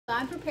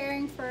I'm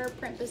preparing for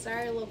Print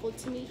Bazaar local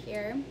to me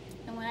here,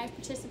 and when I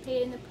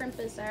participate in the Print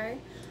Bazaar,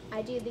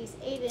 I do these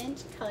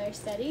 8-inch color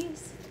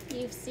studies.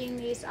 You've seen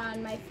these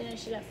on my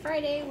Finish It Up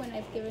Friday when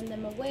I've given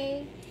them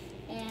away,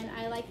 and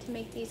I like to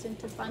make these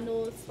into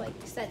bundles, like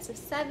sets of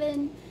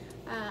 7,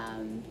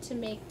 to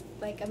make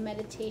like a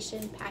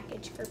meditation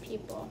package for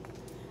people.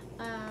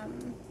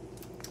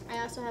 I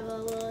also have a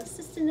little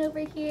assistant over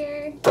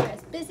here who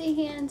has busy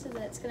hands, so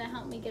that's going to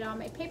help me get all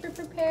my paper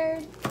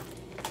prepared.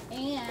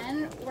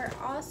 And we're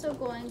also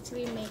going to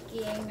be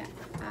making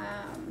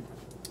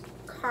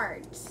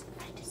cards.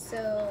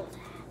 So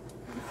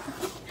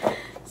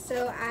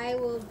I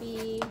will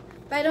be,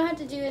 but I don't have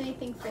to do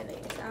anything for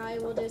these. I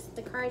will just,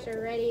 the cards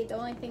are ready. The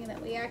only thing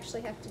that we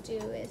actually have to do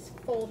is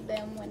fold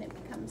them when it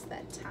becomes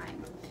that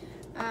time.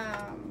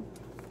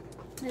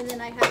 And then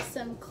I have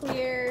some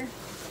clear,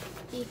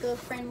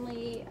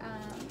 eco-friendly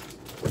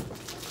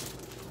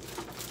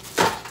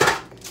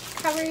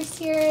covers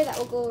here that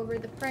will go over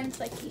the prints.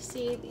 Like you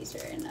see, these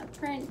are in a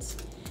print.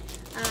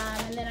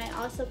 And then I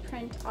also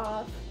print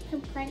off,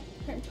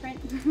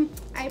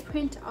 I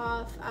print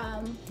off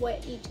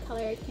what each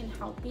color can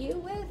help you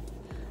with,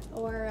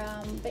 or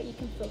that you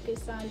can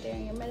focus on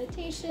during your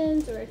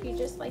meditations, or if you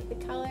just like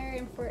the color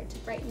and for it to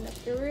brighten up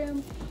the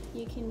room,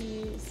 you can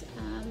use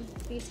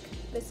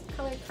this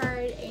color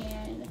card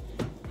and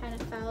kind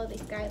of follow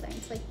these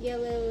guidelines. Like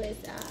yellow is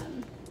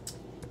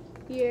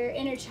your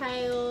inner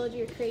child,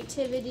 your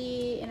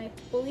creativity, and I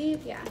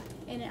believe, yeah,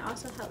 and it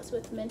also helps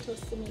with mental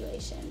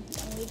stimulation.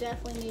 And we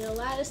definitely need a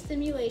lot of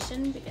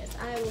stimulation because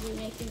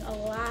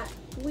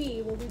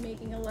we will be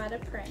making a lot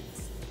of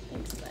prints.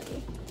 Thanks,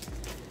 buddy.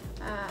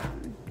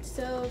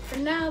 So for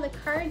now, the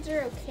cards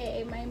are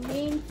okay. My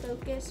main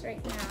focus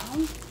right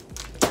now,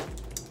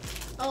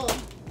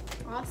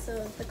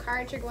 also the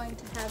cards are going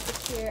to have the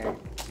clear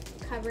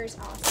covers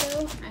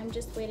also. I'm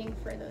just waiting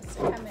for those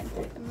to come in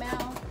through the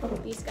mail.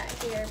 These got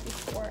here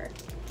before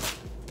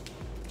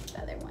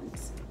the other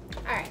ones.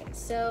 Alright,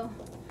 so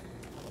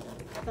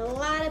a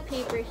lot of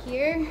paper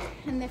here,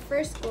 and the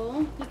first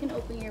goal, you can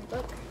open your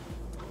book.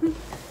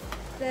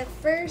 The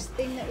first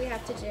thing that we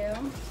have to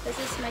do, this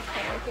is my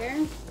color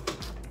here,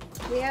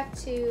 we have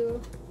to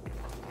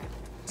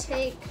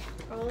take,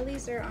 all of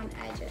these are on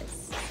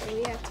edges, so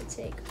we have to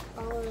take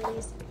all of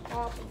these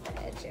off of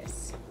the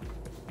edges.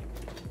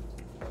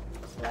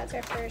 So that's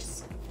our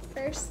first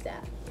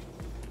step.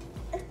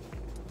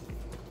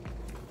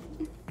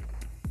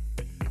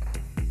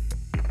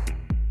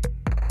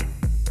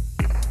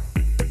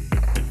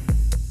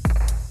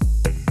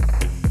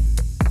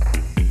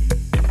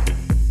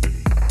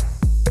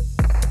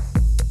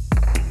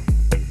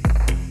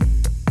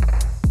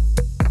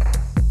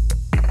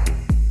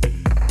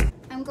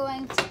 I'm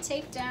going to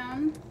tape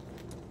down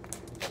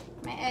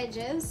my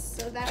edges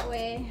so that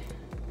way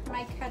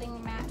my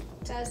cutting mat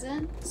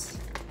doesn't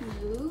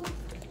move.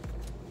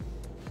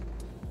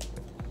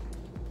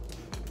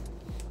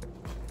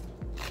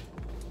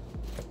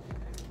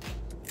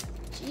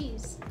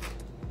 Jeez.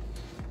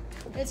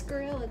 It's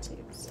Gorilla Tube,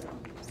 so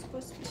it's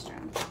supposed to be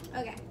strong.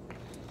 Okay.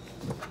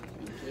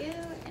 Thank you.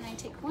 And I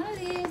take one of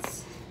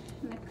these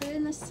and I put it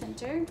in the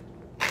center.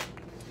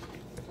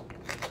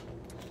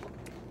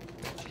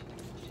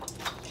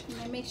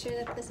 And I make sure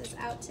that this is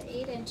out to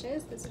 8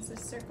 inches. This is a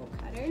circle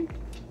cutter.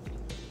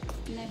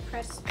 And I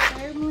press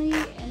firmly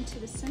into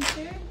the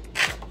center.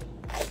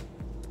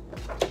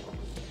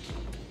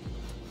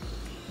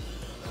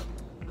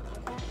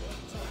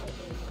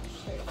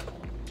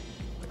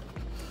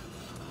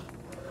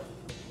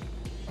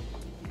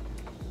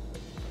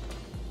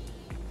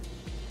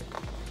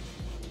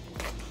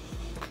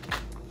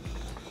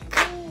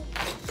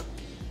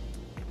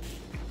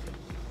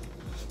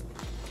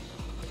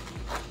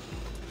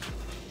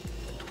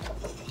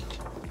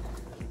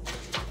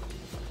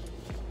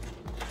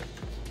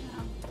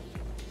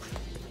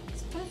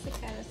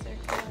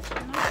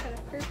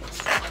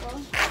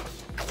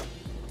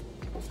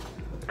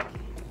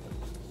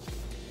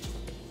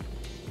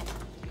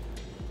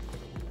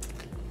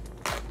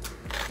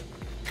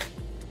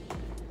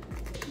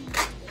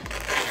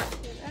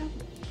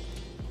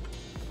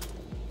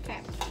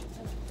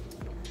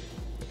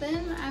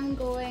 Then I'm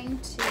going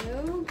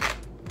to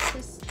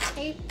just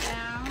tape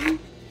down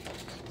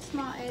a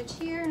small edge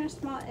here and a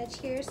small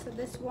edge here so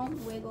this won't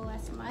wiggle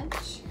as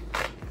much.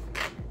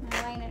 And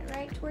I line it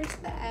right towards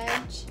the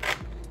edge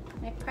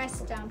and I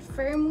press down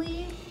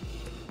firmly.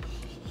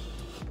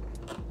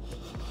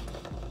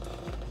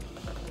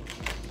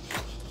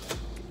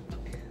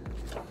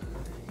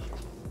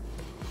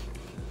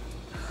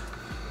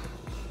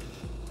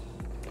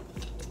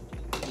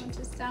 And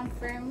just down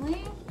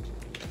firmly.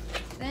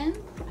 Then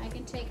I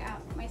can take out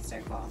my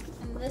circle.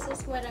 And this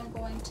is what I'm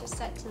going to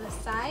set to the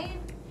side,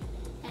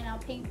 and I'll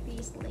paint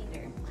these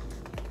later.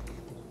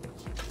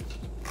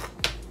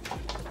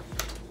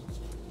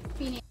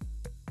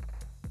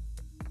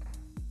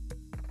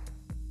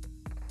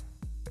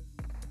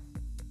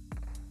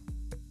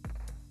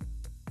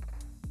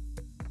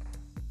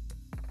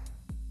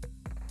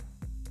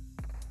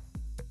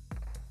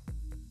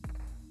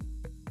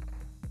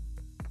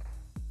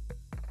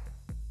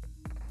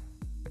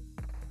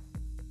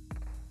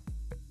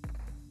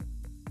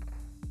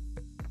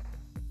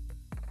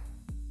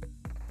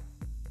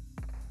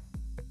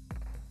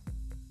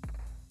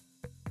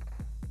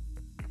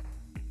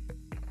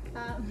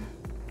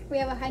 We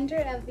have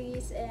 100 of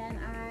these, and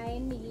I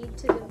need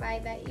to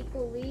divide that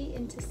equally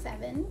into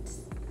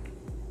 7s.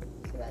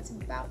 So that's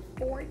about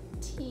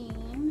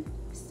 14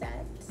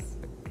 sets.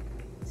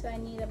 So I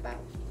need about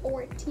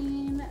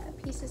 14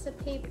 pieces of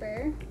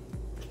paper,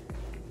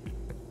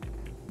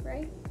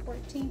 right?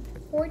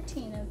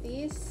 14 of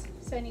these.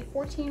 So I need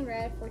 14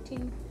 red,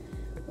 14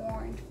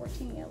 orange,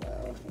 14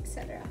 yellow,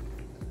 etc.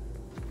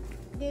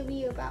 Give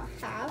you about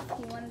half.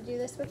 You want to do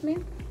this with me?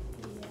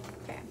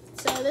 Okay.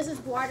 So this is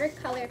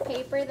watercolor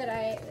paper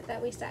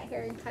that we sat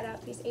here and cut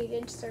out these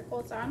 8-inch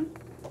circles on.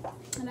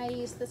 And I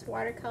use this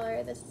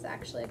watercolor. This is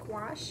actually a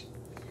gouache.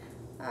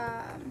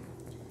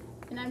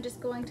 And I'm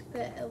just going to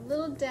put a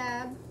little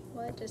dab.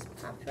 Well, it just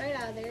popped right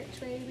out of there.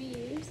 It's ready to be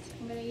used.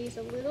 I'm going to use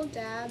a little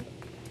dab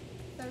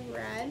of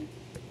red.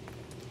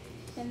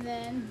 And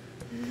then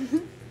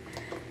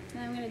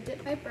I'm going to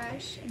dip my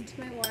brush into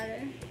my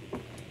water.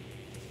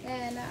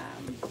 And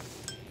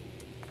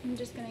I'm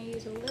just going to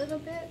use a little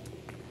bit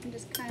and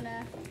just kind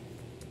of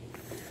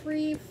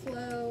free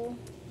flow,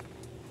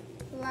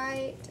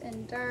 light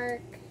and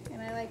dark.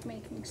 And I like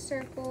making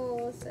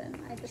circles, and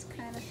I just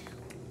kind of,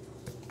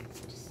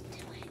 just do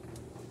it.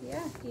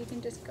 Yeah, you can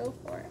just go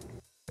for it.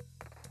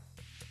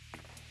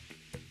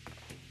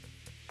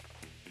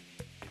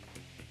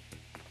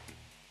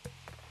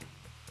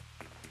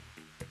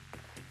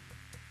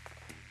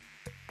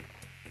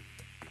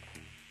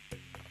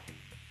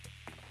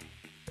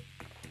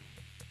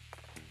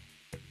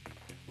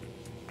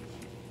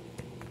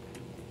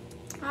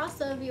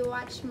 Also, if you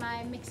watch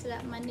my Mix It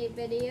Up Monday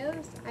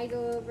videos, I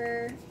go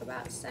over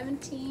about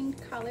 17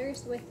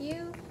 colors with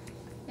you,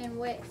 and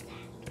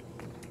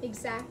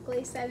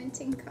exactly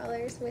 17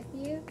 colors with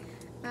you,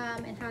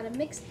 and how to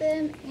mix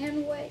them,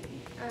 and what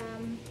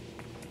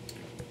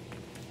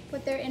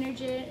their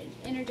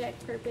energetic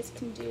purpose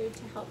can do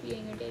to help you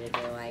in your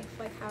day-to-day life,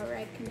 like how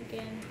red can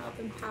again help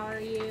empower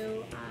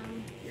you.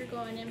 You're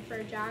going in for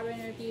a job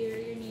interview, or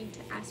you need to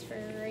ask for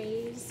a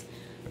raise.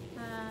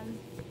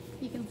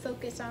 You can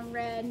focus on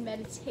red,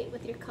 meditate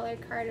with your color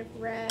card of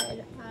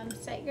red,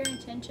 set your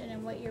intention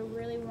and what you're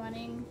really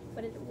wanting,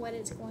 what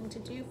it's going to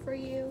do for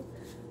you.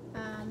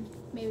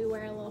 Maybe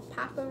wear a little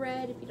pop of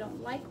red. If you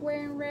don't like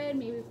wearing red,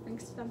 maybe bring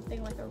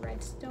something like a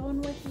red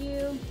stone with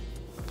you,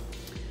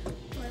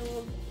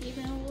 or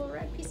even a little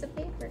red piece of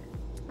paper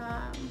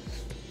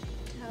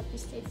to help you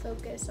stay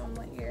focused on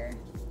what your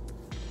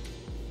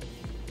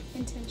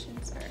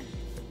intentions are.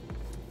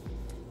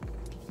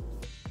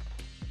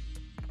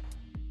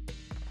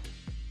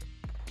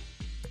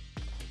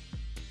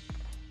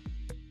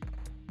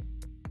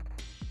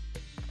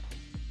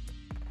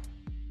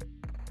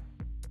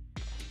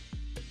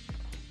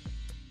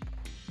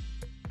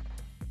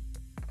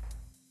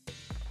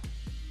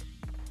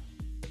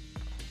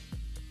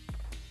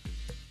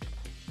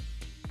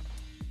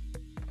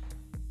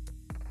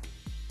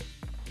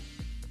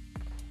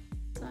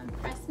 So I'm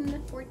pressing the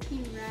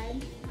 14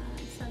 red.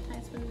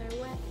 Sometimes when they're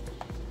wet,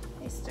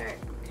 they start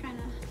kind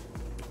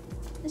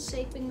of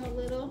shaping a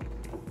little.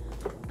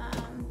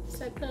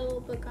 So I put a little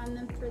book on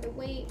them for the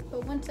weight,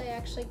 but once I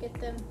actually get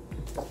them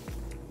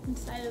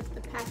inside of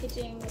the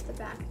packaging with the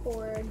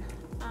backboard,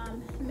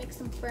 mix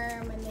them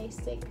firm and they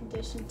stay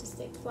conditioned to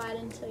stay flat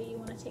until you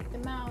want to take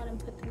them out and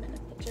put them in a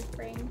picture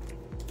frame.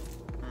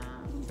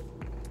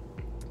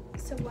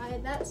 So while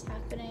that's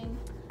happening,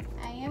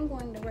 I am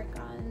going to work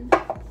on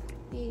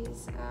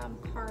these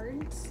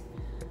cards,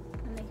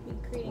 and they can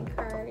be greeting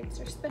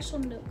cards or special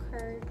note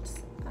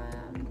cards.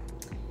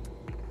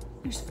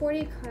 There's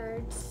 40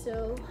 cards,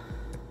 so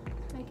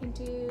I can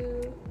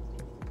do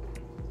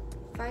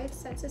 5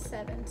 sets of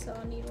 7, so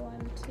I'll need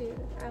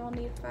I will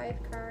need 5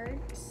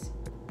 cards,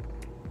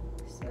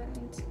 so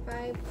that means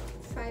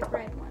 5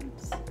 red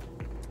ones.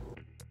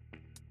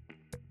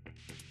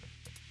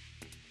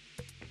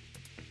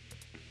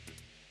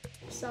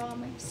 So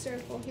on my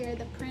circle here,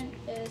 the print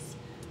is,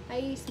 I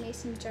use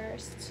mason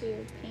jars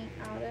to paint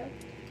out of.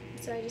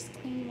 So I just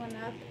clean one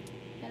up,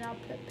 and I'll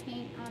put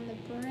paint on the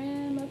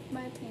brim of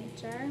my paint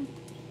jar, and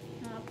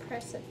I'll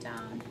press it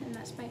down, and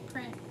that's my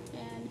print.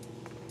 And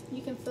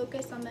you can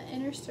focus on the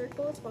inner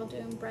circles while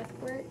doing breath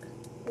work,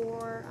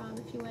 or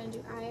if you want to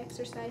do eye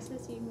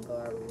exercises, you can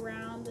go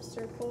around the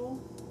circle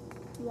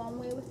one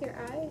way with your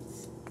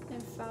eyes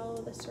and follow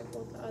the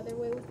circle the other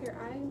way with your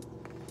eye.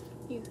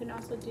 You can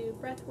also do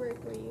breath work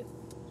where you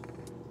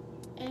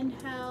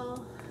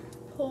inhale,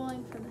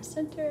 pulling from the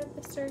center of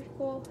the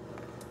circle,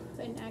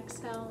 and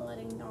exhale,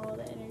 letting all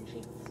the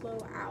energy flow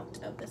out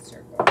of the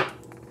circle.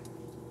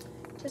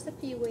 Just a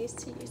few ways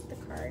to use the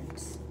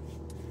cards.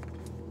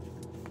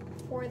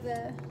 For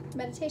the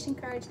meditation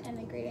cards and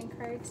the greeting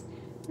cards,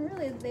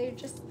 really they're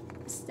just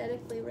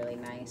aesthetically really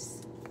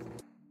nice.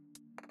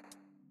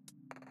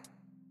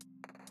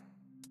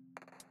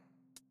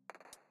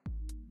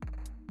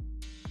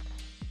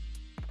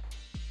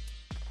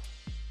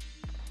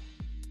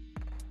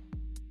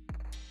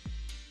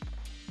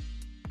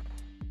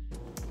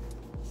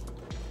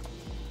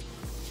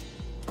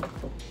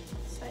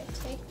 So I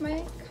take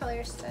my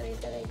color study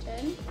that I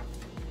did,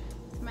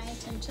 my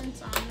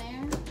intentions on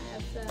there. I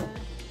have the,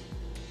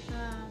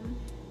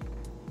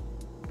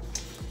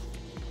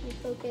 we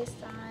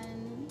focused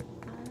on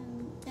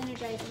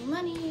energizing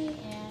money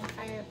and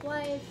fire of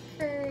life,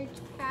 courage,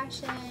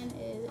 passion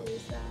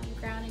is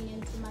grounding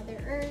into Mother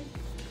Earth.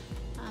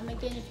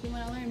 Again, if you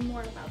want to learn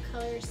more about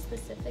colors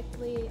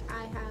specifically,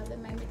 I have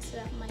in my Mix It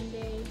Up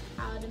Monday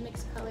how to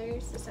mix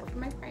colors, except for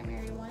my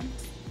primary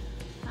ones.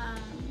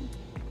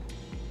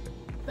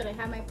 But I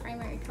have my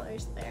primary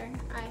colors there.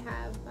 I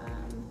have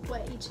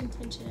what each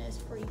intention is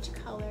for each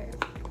color.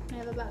 I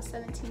have about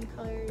 17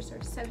 colors,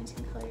 or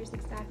 17 colors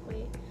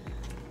exactly,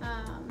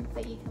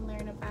 that you can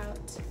learn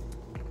about.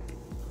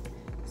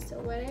 So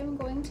what I'm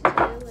going to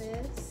do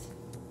is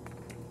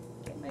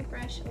get my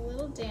brush a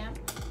little damp.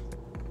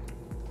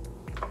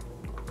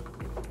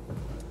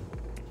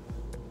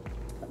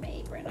 Put my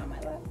apron on my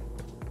lap.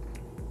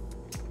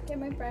 Get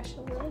my brush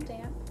a little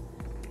damp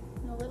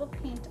and a little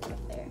paint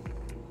up there.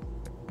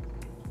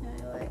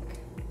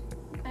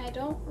 And I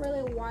don't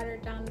really water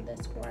down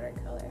this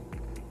watercolor.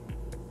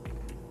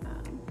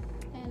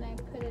 And I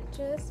put it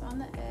just on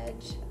the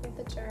edge of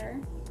the jar.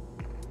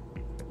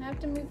 I have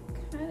to move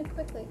kind of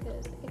quickly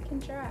because it can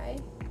dry.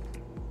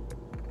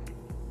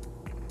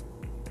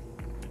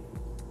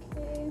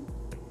 Okay.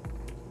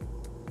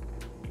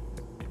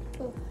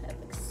 Oh, that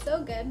looks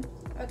so good.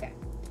 Okay.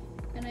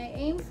 And I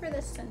aim for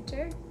the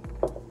center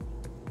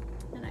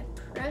and I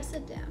press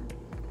it down.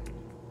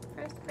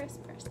 Press, press,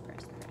 press,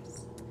 press,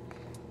 press.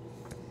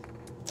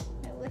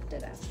 I lift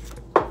it up.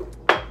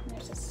 And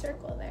there's a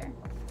circle there.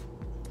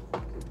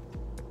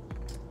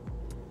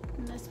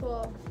 And this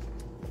will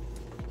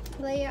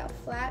lay out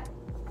flat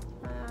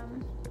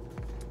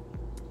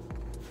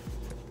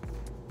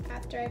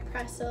after I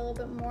press it a little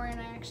bit more and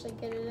I actually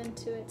get it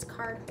into its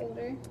card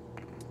holder.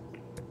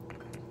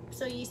 I'm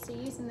so used to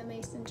using the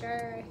mason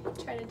jar, I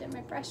try to dip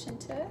my brush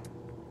into it.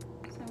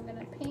 So I'm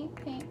gonna paint,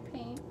 paint,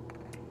 paint.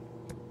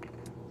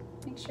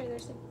 Make sure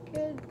there's a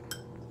good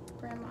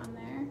brim on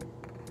there.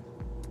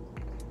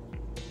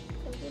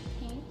 Fill with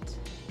paint.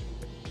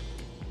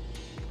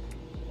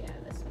 Yeah,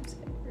 this one's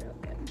gonna be real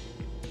good.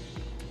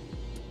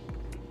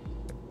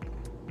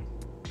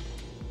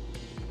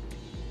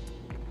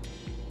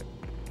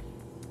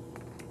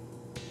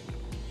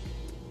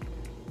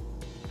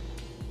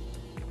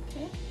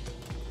 Okay.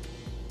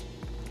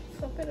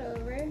 Flip it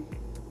over.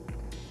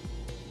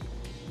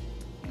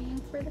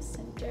 Aim for the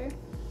center.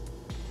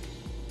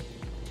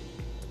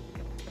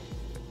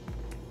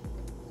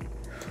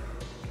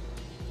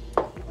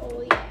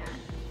 Oh yeah.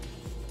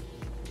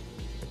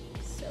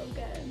 So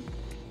good.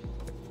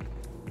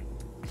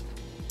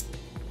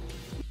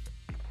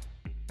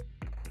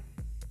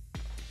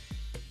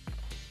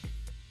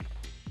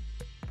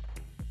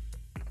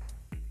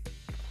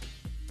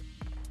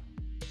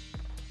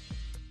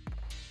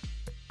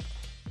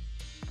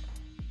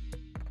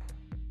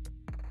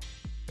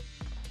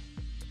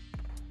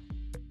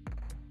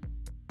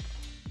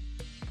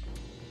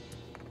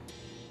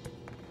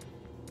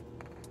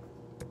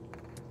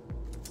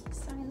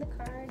 Sign the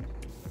card,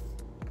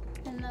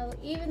 and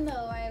even though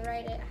I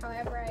write it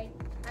however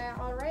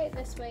I'll write it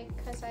this way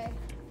because I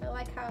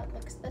like how it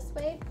looks this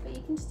way, but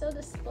you can still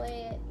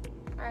display it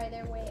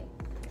either way.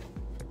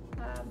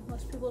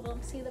 Most people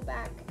don't see the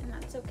back, and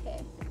that's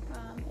okay.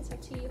 It's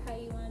up to you how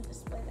you want to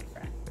display the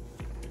front.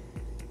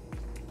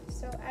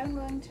 So I'm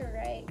going to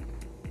write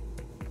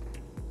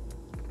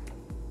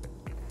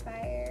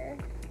fire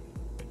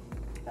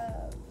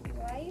of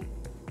life,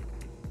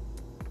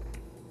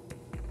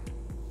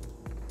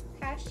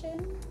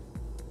 passion,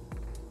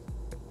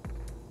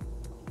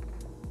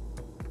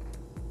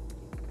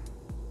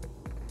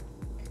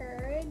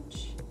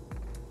 courage,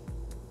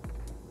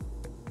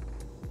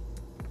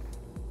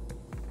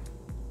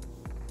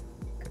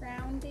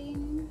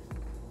 grounding,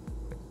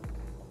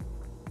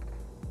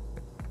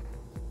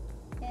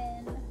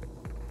 in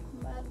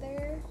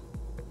Mother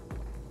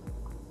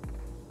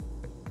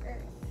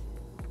Earth.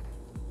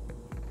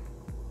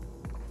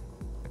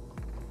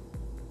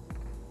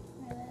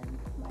 And then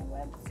my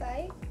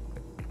website,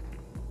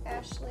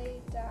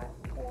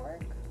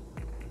 ashley.org.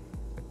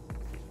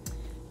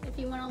 If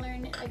you want to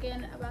learn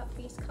again about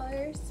these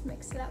colors,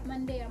 Mix It Up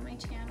Monday on my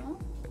channel.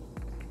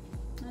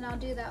 And I'll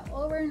do that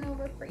over and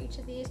over for each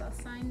of these. I'll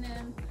sign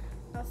them.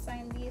 I'll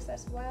sign these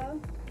as well.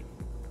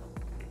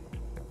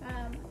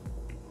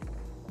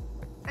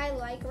 I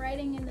like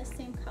writing in the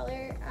same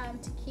color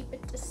to keep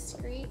it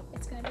discreet.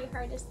 It's going to be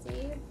hard to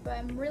see, but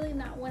I'm really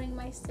not wanting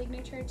my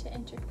signature to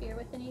interfere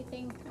with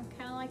anything. I'm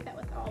kind of like that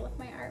with all of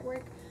my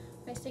artwork.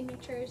 My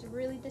signature is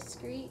really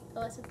discreet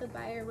unless it's the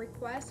buyer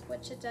request,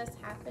 which it does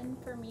happen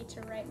for me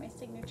to write my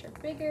signature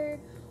bigger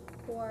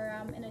or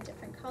in a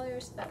different color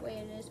so that way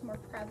it is more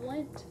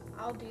prevalent.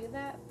 I'll do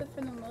that, but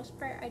for the most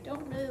part I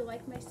don't really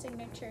like my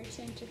signature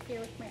to interfere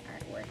with my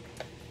artwork.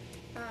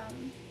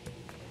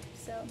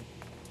 So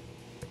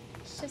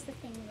it's just a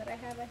thing that I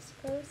have, I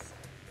suppose.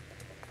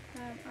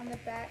 On the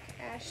back,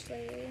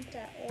 ashley.org,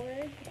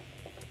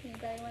 if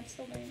anybody wants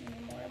to learn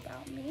any more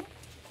about me.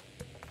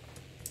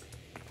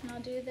 And I'll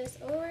do this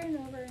over and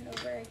over and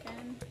over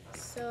again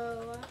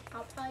So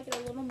I'll probably get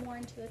a little more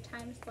into the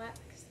time lapse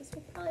because this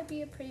will probably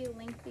be a pretty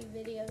lengthy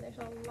video. There's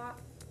a lot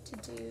to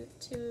do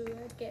to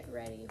get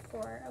ready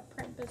for a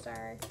print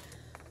bazaar,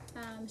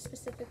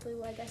 specifically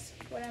I guess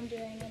what I'm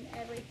doing and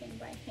everything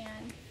by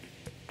hand.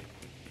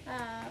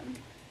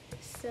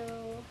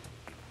 So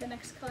the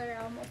next color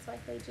I'll most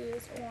likely do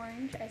is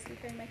orange. As you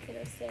heard my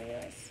kiddo say,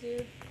 let's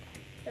do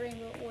the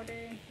rainbow order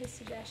and his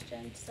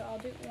suggestion. So I'll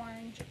do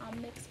orange. I'll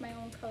mix my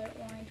own color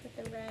orange with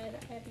the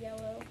red. I have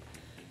yellow.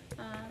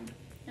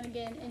 And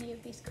again, any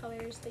of these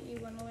colors that you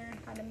want to learn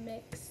how to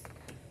mix,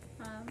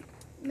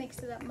 Mix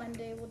It Up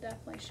Monday will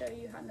definitely show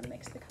you how to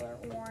mix the color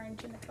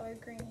orange and the color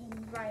green,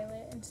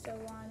 violet, and so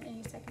on.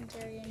 Any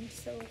secondary and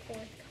so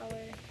forth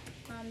color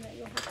that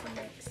you'll have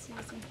to mix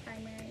using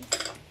primaries.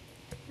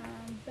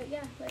 But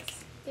yeah,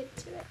 let's get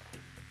to it.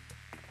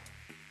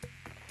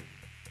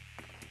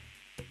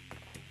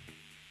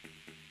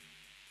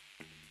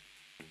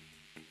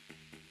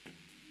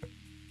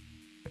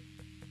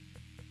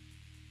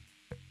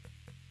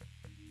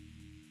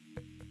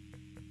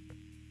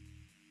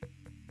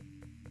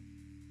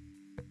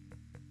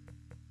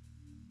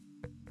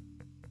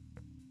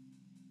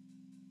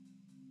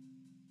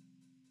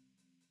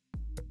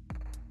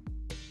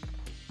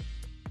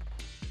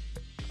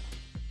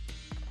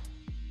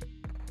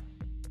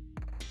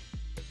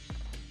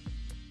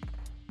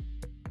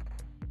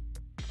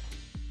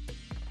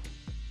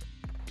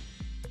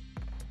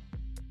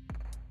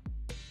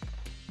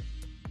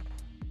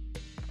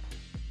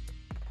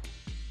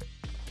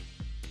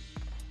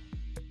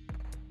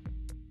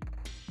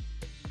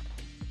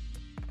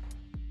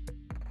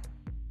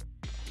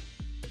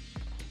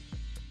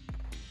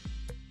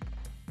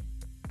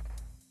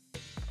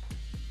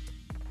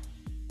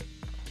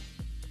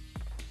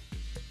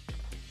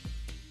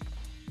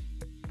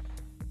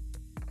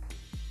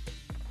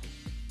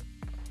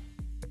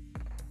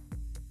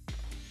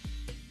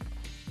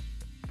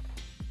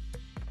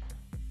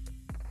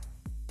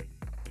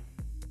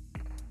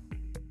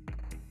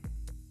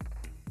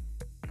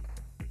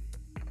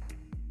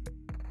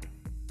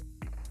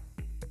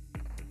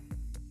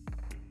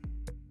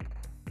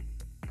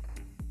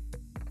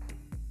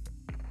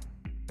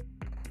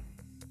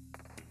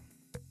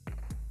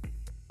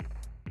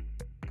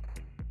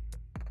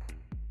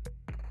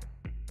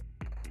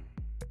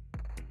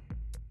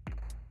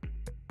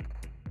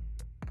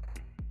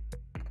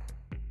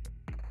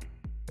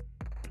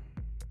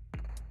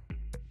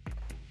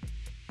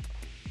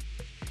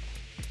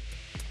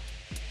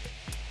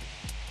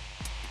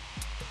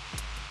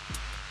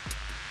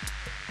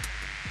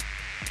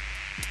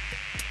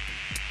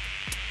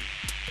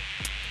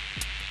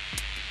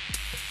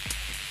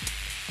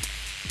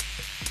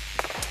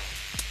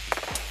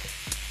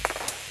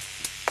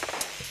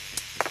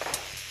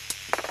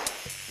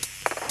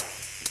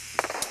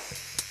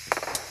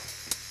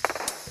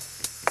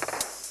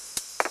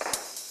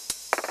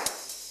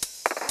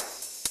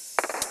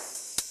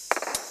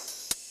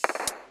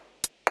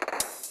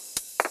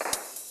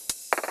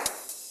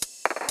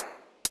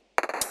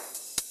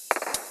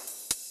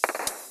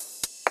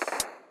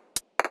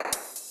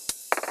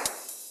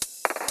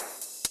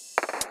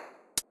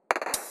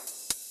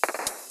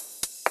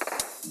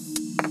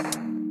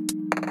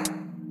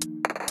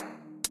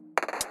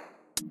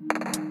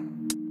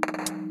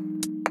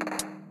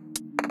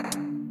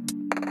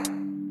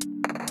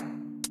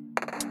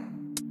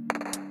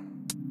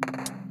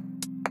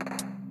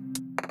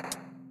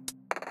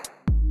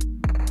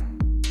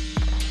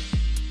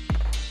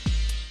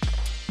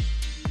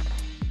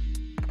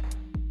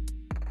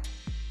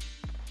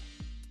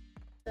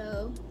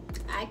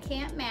 I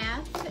can't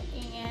math,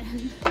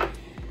 and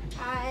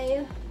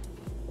I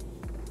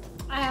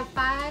have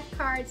 5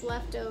 cards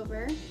left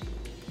over,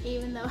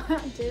 even though I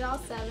did all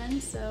 7,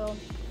 so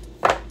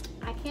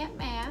I can't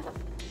math.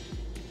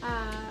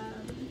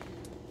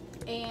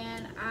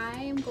 And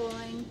I'm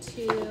going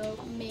to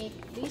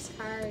make these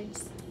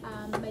cards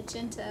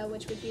magenta,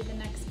 which would be the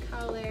next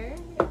color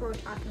if we're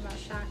talking about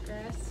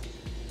chakras,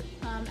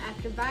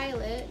 after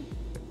violet,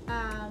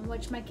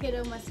 which my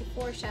kiddo must have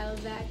foreshadowed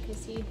that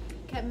because he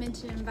kept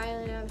mentioning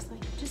violet. I was like,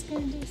 I'm just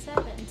gonna do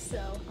 7,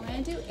 so I'm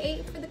gonna do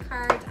 8 for the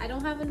cards. I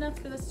don't have enough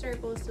for the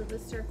circles, so the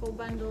circle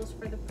bundles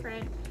for the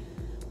print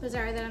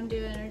bazaar that I'm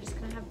doing are just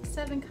gonna have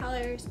 7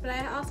 colors, but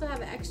I also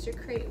have an extra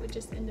crate with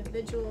just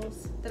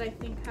individuals that I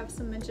think have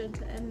some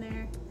magenta in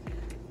there.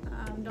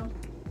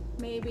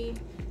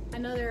 I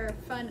know there are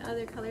fun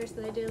other colors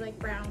that I do, like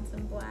browns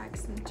and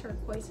blacks and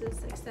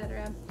turquoises,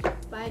 etc.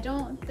 But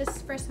this is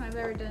the first time I've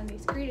ever done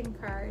these greeting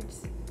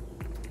cards,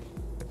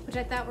 which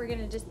I thought were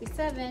gonna just be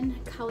 7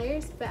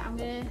 colors, but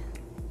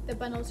the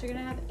bundles are gonna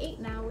have 8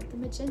 now with the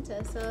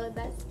magenta, so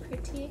that's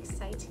pretty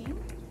exciting.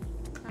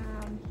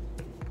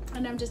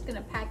 And I'm just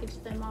gonna package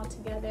them all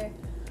together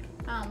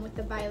with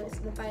the violets.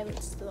 So the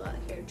violet's still out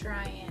here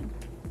drying.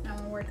 I'm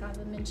gonna work on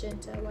the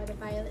magenta while the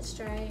violet's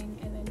drying,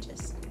 and then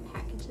just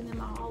packaging them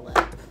all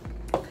up.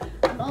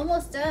 I'm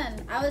almost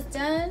done. I was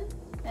done,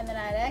 and then I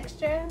had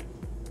extra,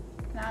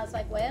 and I was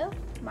like, well,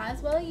 might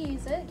as well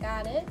use it.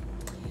 Got it.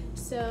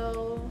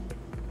 So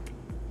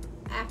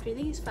after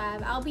these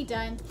 5, I'll be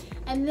done.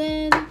 And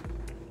then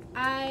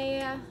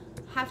I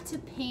have to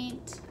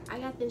paint. I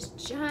got this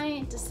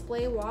giant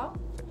display wall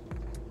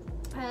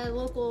at a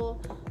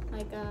local,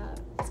 like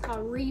it's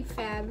called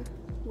Refab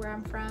where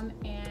I'm from,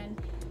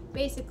 and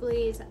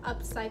basically it's an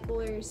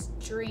upcycler's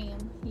dream.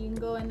 You can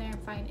go in there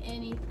and find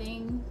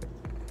anything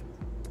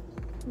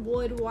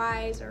wood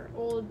wise, or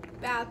old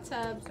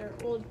bathtubs or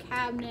old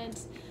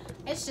cabinets.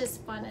 It's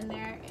just fun in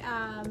there.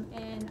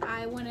 And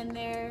I went in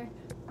there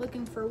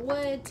looking for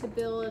wood to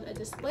build a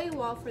display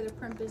wall for the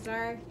print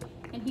bazaar,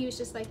 and he was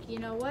just like, you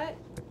know what,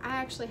 I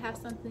actually have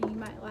something you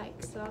might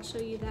like, so I'll show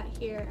you that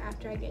here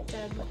after I get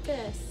done with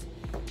this,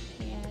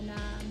 and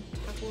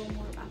talk a little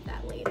more about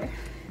that later.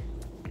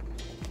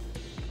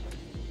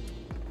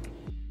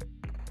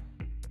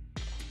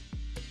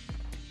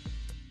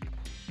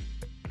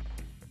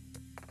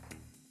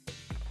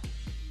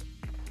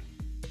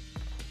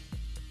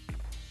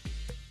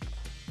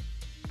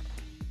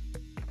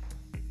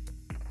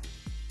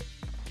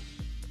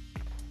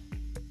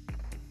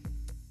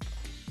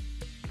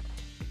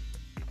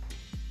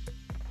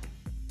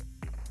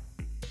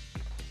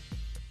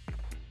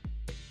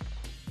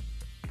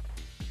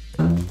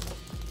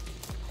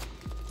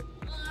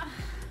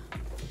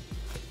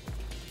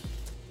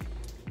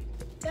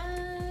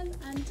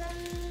 I'm done.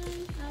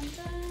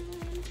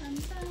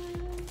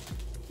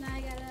 Now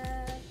I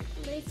gotta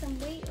lay some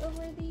weight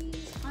over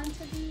these,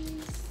 onto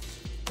these,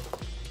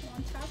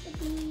 on top of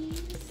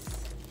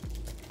these.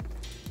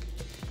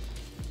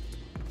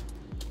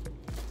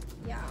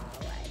 Y'all,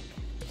 like,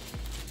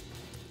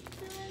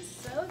 feeling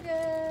so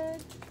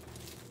good.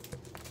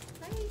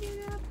 How do you get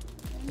it up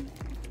in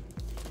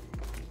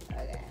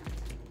there? Okay.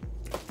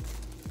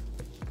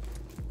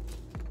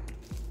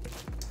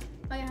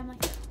 Oh yeah, I'm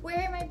like,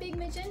 where are my big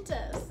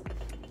magentas?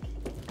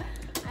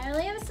 I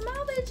only have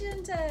small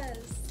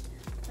magentas.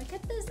 Look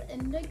at this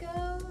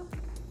indigo.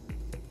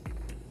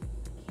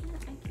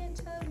 I can't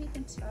tell if you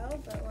can tell,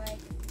 but like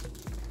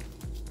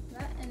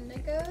that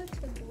indigo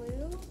to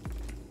blue,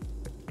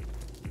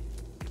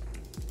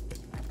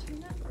 that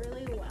turned out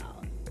really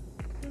well.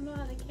 I don't know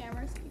how the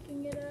camera's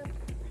picking it up.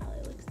 It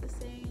probably looks the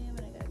same,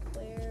 and I got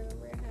glare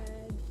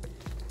overhead.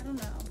 I don't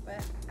know,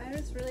 but I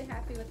was really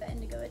happy with the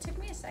indigo. It took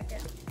me a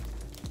second.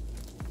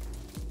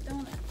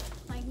 Don't it?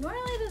 Like,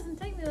 normally it doesn't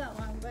take me that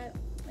long, but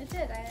it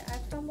did. I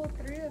fumbled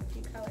through a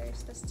few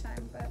colors this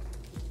time, but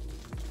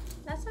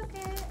that's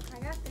okay. I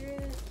got through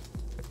it.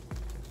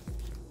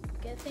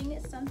 Good thing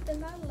it's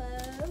something I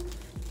love.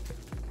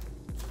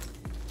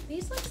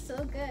 These look so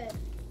good.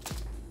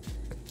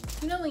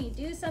 You know, when you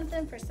do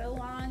something for so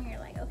long, you're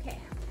like, okay,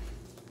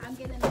 I'm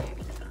getting there.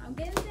 I'm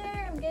getting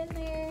there. I'm getting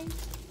there.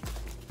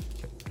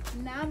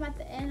 Now I'm at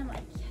the end. I'm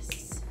like,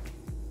 yes,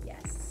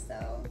 yes.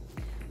 So,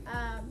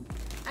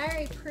 I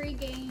already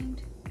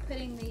pre-gamed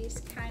putting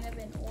these kind of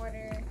in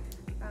order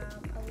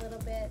a little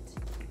bit.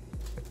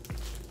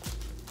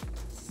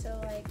 So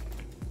like,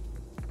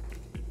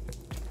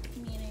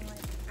 meaning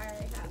like I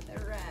already have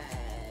the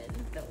red,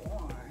 the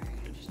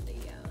orange, the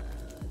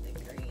yellow, the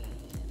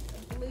green,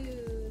 the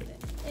blue,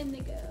 the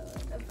indigo,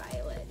 the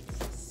violet.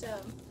 So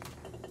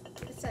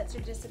the sets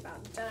are just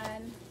about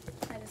done.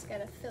 I just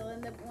gotta fill in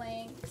the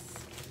blanks.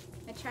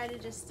 I try to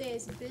just stay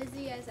as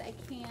busy as I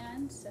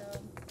can. So,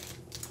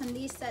 and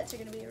these sets are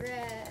gonna be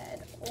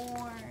red,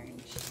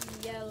 orange,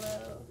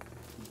 yellow,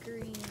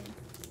 green,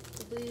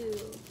 blue,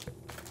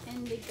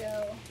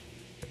 indigo,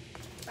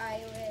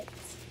 violet,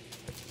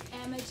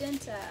 and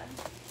magenta.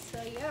 So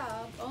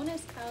yeah,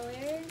 bonus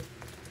color.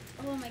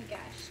 Oh my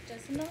gosh,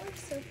 doesn't that look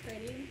so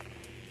pretty?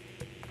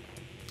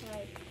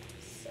 Like,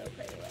 so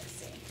pretty. Let's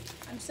see.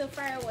 I'm so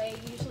far away.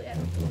 Usually I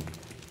don't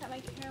have my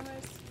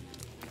cameras.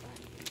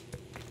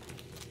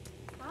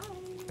 Wow,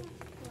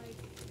 like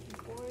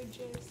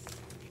gorgeous.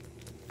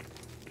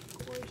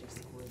 Gorgeous,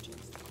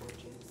 gorgeous,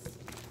 gorgeous.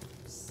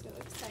 So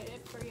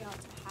excited for y'all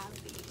to have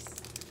these.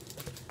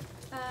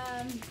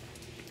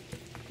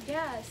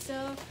 Yeah,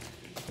 so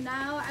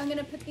now I'm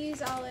gonna put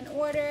these all in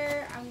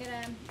order.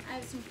 I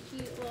have some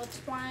cute little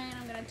twine.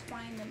 I'm gonna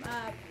twine them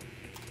up.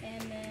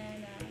 And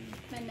then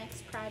my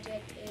next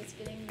project is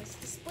getting this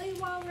display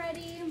wall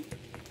ready.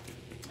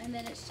 And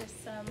then it's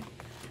just some,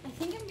 I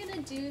think I'm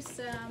gonna do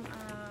some,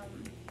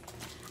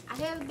 I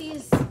have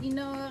these, you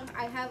know,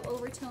 I have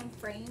overtone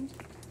framed.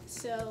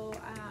 So,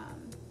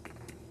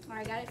 or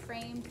I got it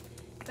framed,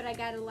 but I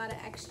got a lot of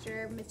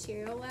extra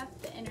material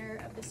left. The inner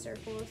of the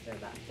circles, they're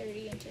about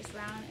 30 inches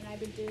round, and I've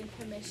been doing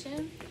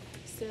commission.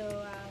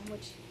 So,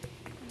 which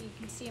you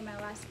can see in my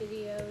last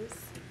videos,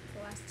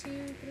 the last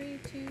two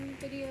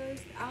videos.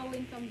 I'll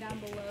link them down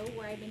below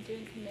where I've been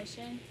doing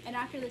commission. And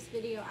after this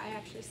video, I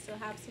actually still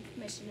have some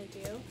commission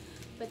to do.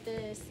 But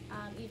this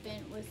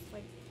event was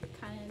like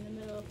kind of in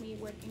the middle of me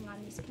working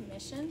on these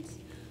commissions.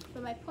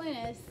 But my point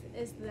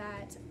is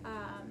that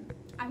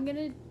I'm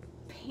gonna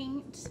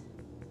paint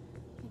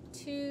like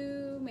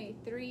 2, maybe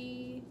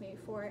 3, maybe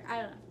 4,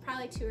 I don't know,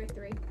 probably 2 or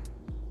 3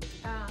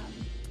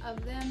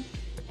 of them,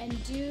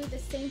 and do the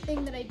same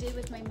thing that I did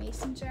with my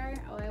mason jar.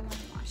 Oh, I want to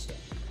wash it.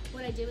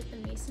 What I did with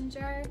the mason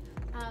jar,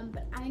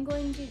 But I'm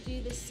going to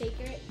do the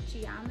Sacred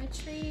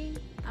Geometry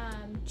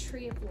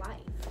Tree of Life.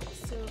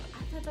 So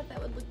I thought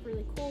that would look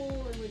really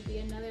cool and would be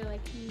another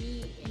like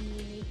neat and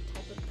unique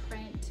type of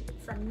print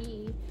from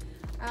me.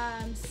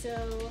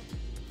 So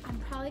I'm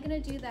probably gonna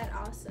do that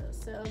also.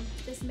 So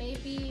this may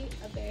be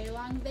a very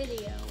long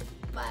video,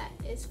 but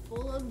it's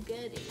full of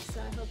goodies.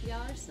 So I hope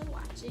y'all are still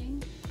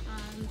watching.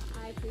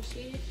 I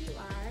appreciate it if you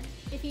are.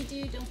 If you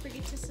do, don't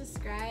forget to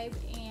subscribe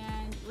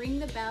and ring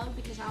the bell,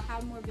 because I'll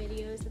have more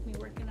videos of me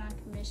working on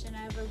commission. I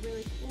have a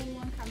really cool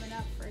one coming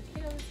up for a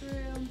kiddo's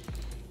room.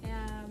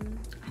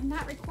 I'm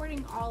not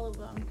recording all of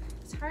them.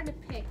 It's hard to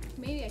pick.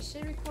 Maybe I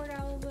should record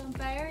all of them,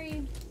 but I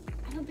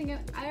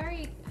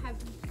already have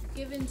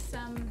given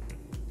some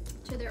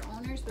to their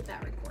owners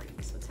without recording.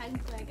 So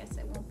technically, I guess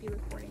I won't be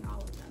recording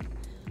all of them.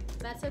 But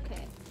that's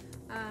okay.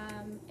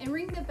 And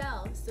ring the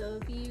bell. So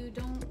if you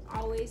don't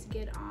always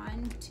get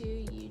on to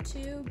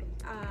YouTube,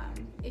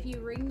 if you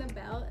ring the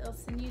bell, it'll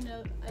send you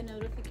a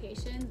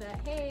notification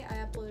that, hey, I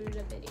uploaded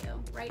a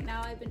video. Right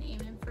now, I've been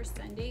aiming for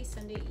Sunday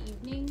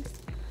evenings.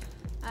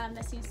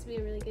 That seems to be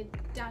a really good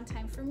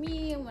downtime for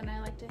me when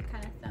I like to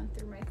kind of thumb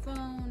through my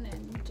phone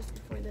and just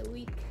before the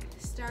week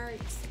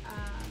starts.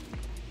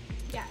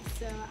 Yeah,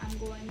 so I'm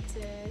going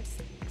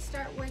to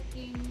start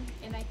working,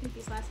 and I think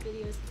these last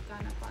videos have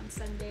gone up on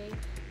Sunday.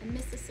 I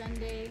missed a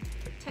Sunday.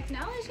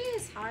 Technology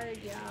is hard,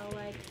 y'all.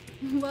 Like,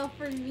 well,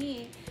 for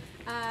me,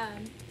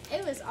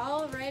 it was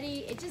all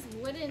ready. It just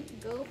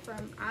wouldn't go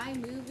from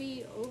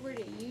iMovie over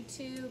to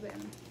YouTube,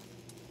 and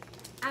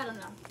I don't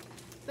know.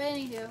 But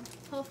anywho,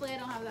 hopefully I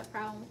don't have that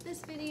problem with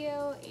this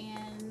video,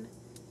 and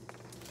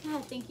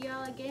yeah, thank you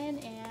all again,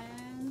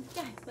 and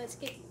yeah, let's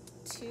get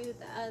to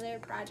the other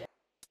project.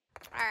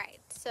 Alright,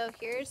 so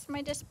here's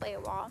my display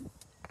wall.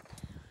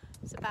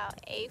 It's about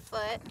 8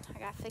 foot. I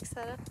gotta fix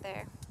that up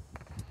there.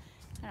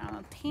 And I'm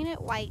gonna paint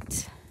it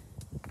white.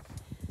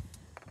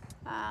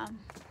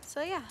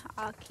 So yeah,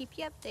 I'll keep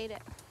you updated.